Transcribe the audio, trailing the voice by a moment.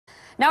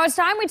Now it's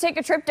time we take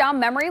a trip down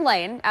memory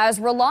lane as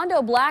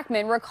Rolando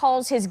Blackman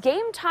recalls his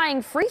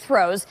game-tying free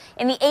throws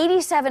in the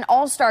 '87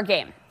 All-Star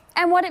Game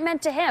and what it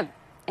meant to him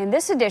in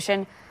this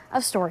edition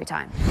of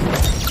Storytime.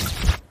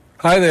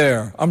 Hi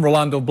there, I'm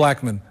Rolando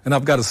Blackman, and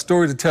I've got a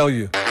story to tell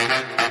you.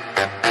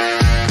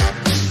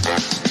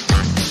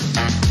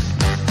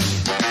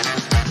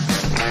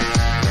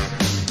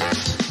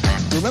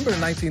 Remember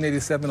the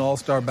 1987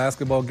 All-Star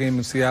basketball game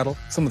in Seattle?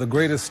 Some of the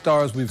greatest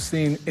stars we've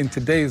seen in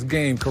today's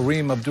game,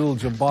 Kareem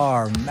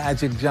Abdul-Jabbar,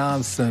 Magic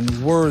Johnson,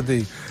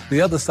 Worthy.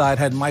 The other side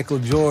had Michael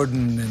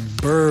Jordan and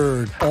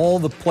Bird, all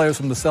the players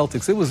from the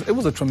Celtics. It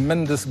was a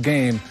tremendous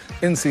game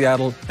in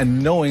Seattle,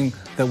 and knowing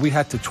that we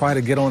had to try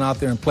to get on out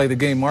there and play the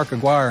game, Mark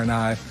Aguirre and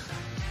I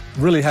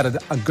really had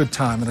a good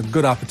time and a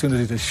good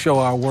opportunity to show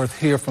our worth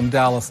here from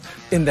Dallas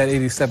in that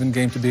 '87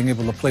 game, to being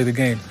able to play the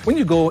game. When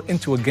you go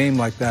into a game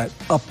like that,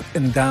 up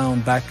and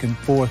down, back and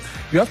forth,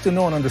 you have to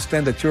know and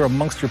understand that you're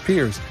amongst your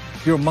peers.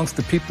 You're amongst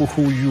the people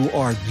who you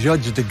are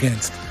judged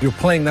against. You're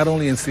playing not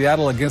only in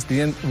Seattle with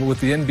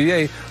the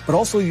NBA, but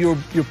also you're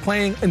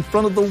playing in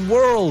front of the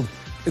world.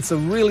 It's a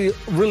really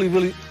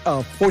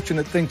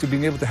fortunate thing to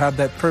being able to have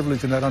that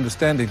privilege and that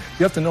understanding.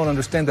 You have to know and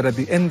understand that at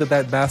the end of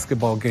that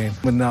basketball game,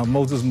 when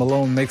Moses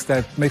Malone makes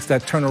that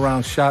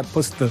turnaround shot,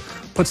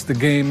 puts the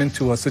game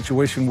into a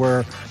situation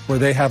where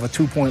they have a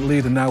 2-point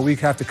lead, and now we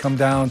have to come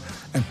down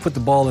and put the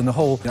ball in the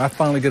hole. I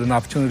finally get an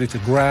opportunity to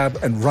grab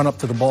and run up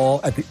to the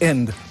ball at the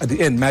end.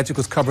 Magic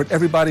was covered.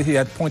 Everybody he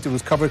had pointed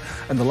was covered,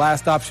 and the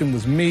last option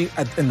was me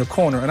in the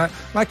corner. And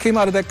I came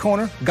out of that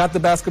corner, got the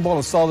basketball,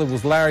 and saw there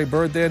was Larry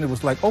Bird there, and it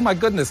was like, oh my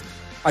goodness!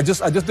 I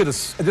just did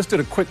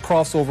a quick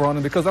crossover on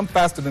him because I'm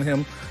faster than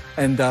him,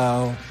 and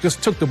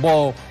just took the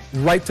ball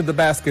right to the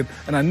basket.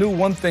 And I knew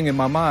one thing in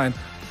my mind: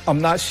 I'm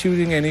not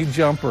shooting any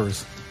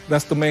jumpers.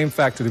 That's the main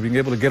factor, to being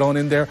able to get on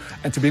in there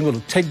and to be able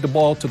to take the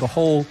ball to the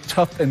hole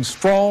tough and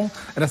strong.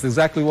 And that's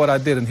exactly what I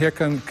did. And here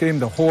came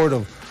the horde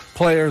of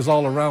players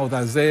all around with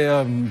Isaiah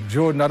and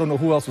Jordan. I don't know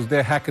who else was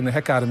there hacking the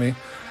heck out of me.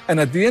 And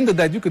at the end of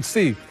that, you could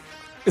see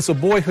it's a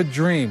boyhood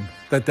dream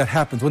that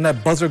happens. When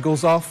that buzzer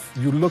goes off,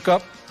 you look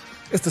up.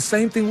 It's the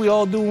same thing we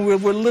all do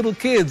when we're little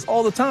kids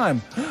all the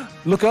time.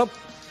 Look up,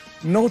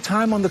 no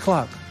time on the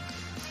clock.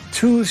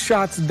 2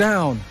 shots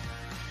down.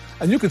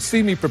 And you could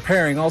see me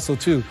preparing also,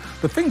 too.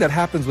 The thing that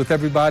happens with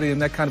everybody in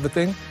that kind of a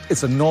thing,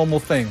 it's a normal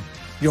thing.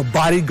 Your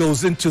body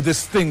goes into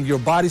this thing. Your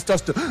body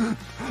starts to...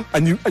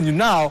 And you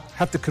now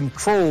have to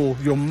control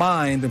your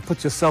mind and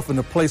put yourself in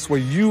a place where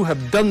you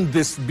have done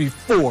this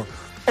before,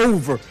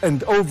 over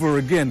and over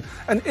again.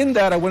 And in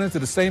that, I went into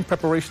the same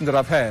preparation that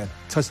I've had.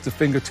 Touch the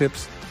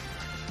fingertips,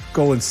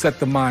 go and set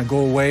the mind, go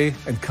away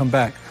and come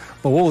back.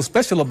 But what was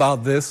special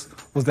about this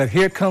was that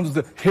here comes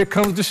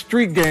the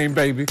street game,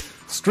 baby.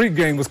 Street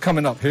game was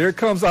coming up. Here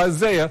comes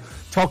Isaiah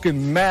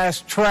talking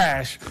mass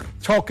trash,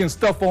 talking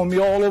stuff on me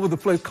all over the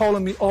place,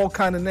 calling me all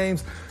kind of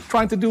names,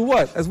 trying to do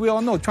what? As we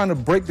all know, trying to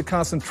break the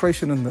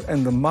concentration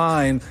and the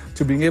mind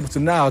to being able to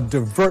now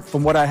divert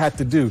from what I had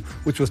to do,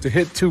 which was to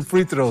hit 2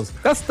 free throws.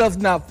 That stuff's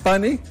not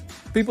funny.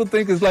 People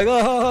think it's like,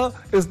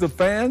 it's the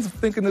fans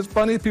thinking it's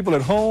funny, people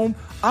at home.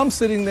 I'm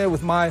sitting there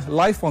with my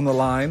life on the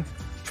line,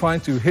 trying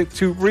to hit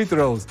 2 free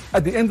throws.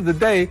 At the end of the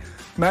day,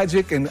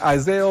 Magic and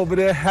Isaiah over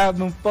there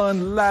having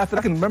fun, laughing.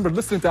 I can remember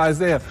listening to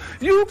Isaiah,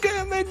 you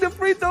can't make the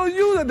free throw,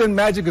 you. And then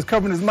Magic is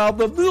covering his mouth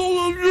up,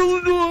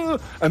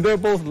 and they're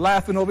both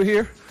laughing over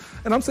here.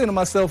 And I'm saying to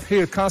myself,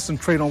 here,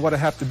 concentrate on what I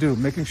have to do,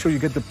 making sure you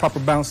get the proper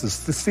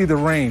bounces, to see the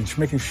range,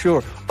 making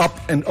sure up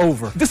and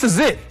over. This is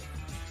it.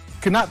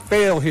 Cannot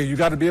fail here. You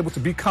got to be able to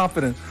be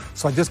confident.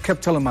 So I just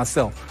kept telling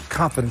myself,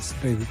 confidence,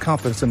 baby,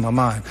 confidence in my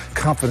mind.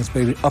 Confidence,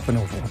 baby, up and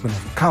over, up and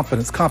over.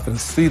 Confidence,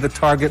 confidence. See the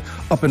target,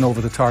 up and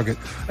over the target.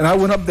 And I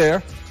went up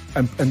there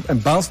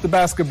and bounced the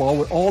basketball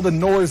with all the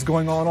noise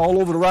going on all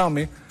over around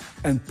me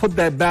and put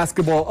that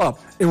basketball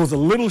up. It was a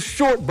little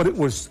short, but it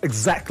was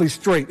exactly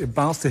straight. It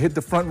bounced to hit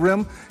the front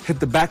rim, hit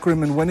the back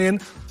rim, and went in.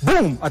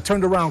 Boom! I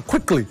turned around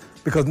quickly,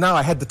 because now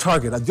I had the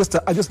target. I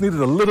just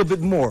needed a little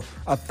bit more.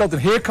 I felt that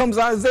here comes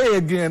Isaiah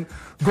again,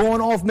 going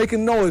off,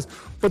 making noise.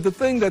 But the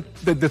thing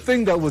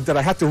that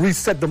I had to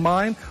reset the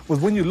mind was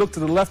when you look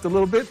to the left a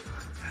little bit,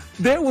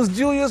 there was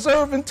Julius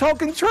Erving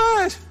talking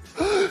trash.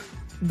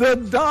 The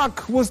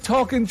Doc was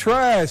talking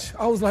trash.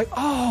 I was like,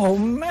 oh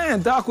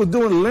man, Doc was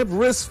doing limp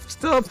wrist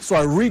stuff. So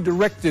I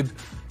redirected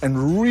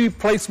and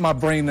replaced my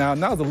brain now.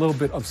 And I was a little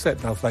bit upset.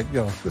 And I was like,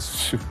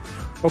 shoot.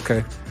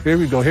 Okay, here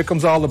we go. Here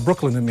comes all the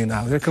Brooklyn in me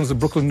now. Here comes the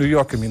Brooklyn, New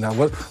York in me now.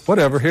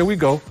 Whatever, here we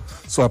go.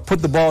 So I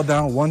put the ball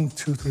down, 1,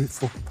 2, 3,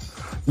 4.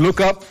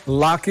 Look up,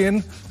 lock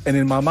in, and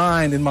in my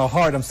mind, in my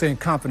heart, I'm saying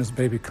confidence,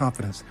 baby,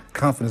 confidence.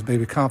 Confidence,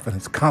 baby,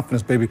 confidence.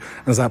 Confidence, baby.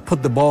 And as I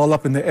put the ball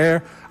up in the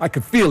air, I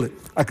could feel it.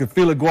 I could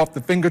feel it go off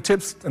the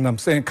fingertips, and I'm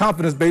saying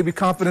confidence, baby,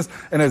 confidence.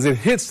 And as it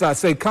hits, I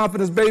say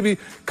confidence, baby,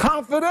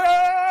 confidence!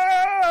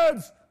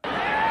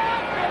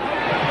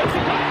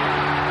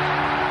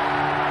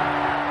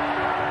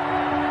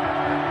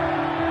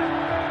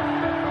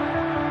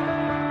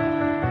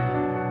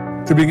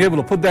 To being able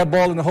to put that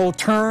ball in the hole,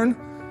 turn,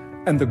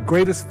 and the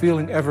greatest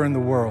feeling ever in the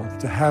world,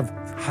 to have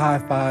high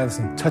fives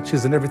and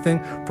touches and everything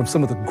from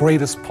some of the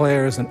greatest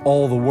players in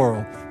all the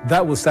world.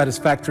 That was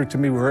satisfactory to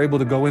me. We were able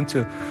to go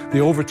into the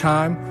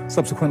overtime,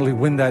 subsequently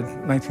win that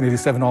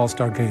 1987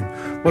 All-Star game.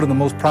 One of the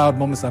most proud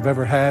moments I've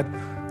ever had,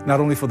 not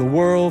only for the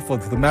world, for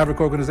the Maverick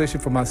organization,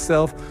 for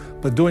myself,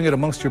 but doing it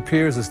amongst your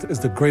peers is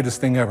the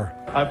greatest thing ever.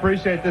 I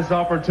appreciate this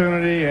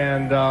opportunity,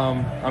 and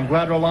I'm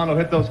glad Rolando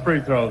hit those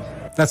free throws.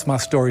 That's my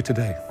story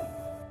today.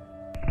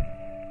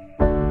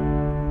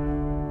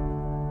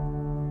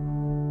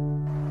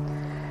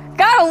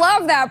 Gotta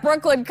love that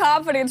Brooklyn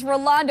confidence.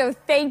 Rolando,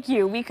 thank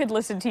you. We could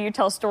listen to you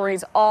tell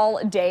stories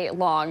all day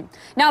long.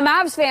 Now,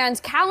 Mavs fans,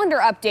 calendar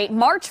update.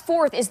 March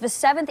 4th is the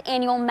 7th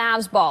annual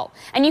Mavs Ball,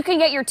 and you can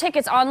get your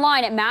tickets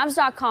online at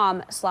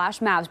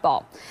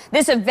mavs.com/mavsball.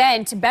 This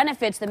event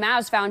benefits the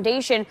Mavs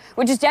Foundation,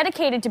 which is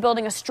dedicated to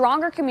building a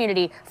stronger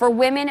community for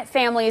women,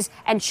 families,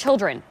 and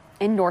children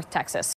in North Texas.